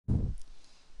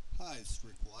Hi, it's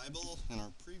Rick Weible. In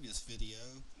our previous video,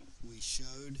 we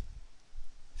showed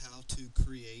how to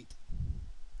create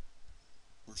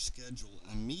or schedule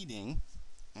a meeting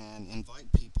and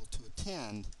invite people to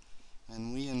attend.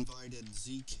 And we invited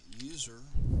Zeke user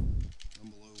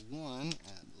 001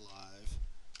 at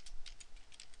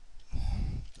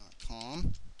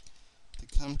live.com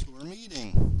to come to our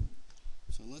meeting.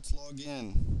 So let's log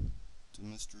in to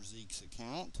Mr. Zeke's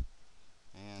account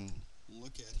and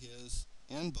look at his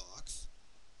inbox,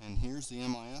 and here's the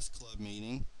MIS Club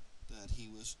meeting that he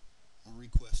was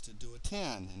requested to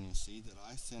attend, and you see that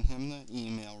I sent him the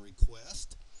email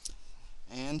request,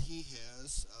 and he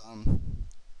has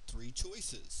 3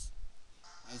 choices,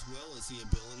 as well as the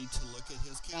ability to look at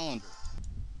his calendar.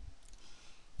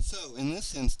 So in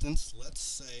this instance, let's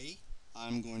say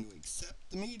I'm going to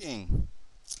accept the meeting.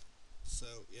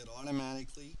 So it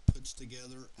automatically puts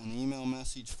together an email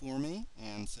message for me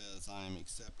and says I'm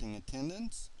accepting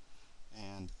attendance,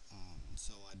 and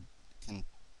so I can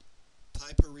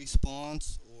type a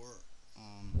response, or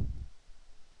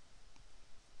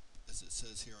as it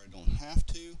says here, I don't have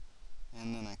to,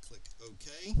 and then I click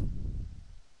OK,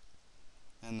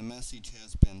 and the message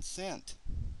has been sent.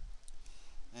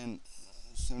 And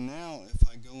so now if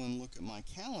I go and look at my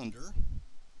calendar,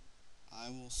 I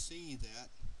will see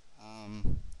that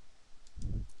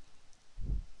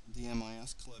the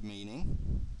MIS Club meeting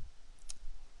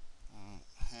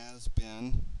has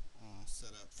been set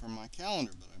up from my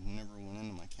calendar, but I've never went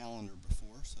into my calendar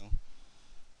before, so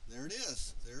there it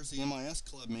is. There's the MIS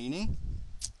Club meeting,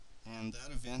 and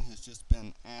that event has just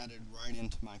been added right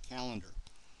into my calendar.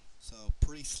 So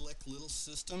pretty slick little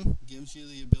system, gives you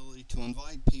the ability to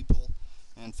invite people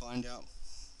and find out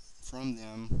from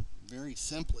them very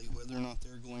simply whether or not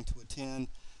they're going to attend,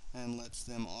 and lets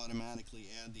them automatically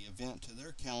add the event to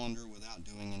their calendar without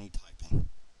doing any typing.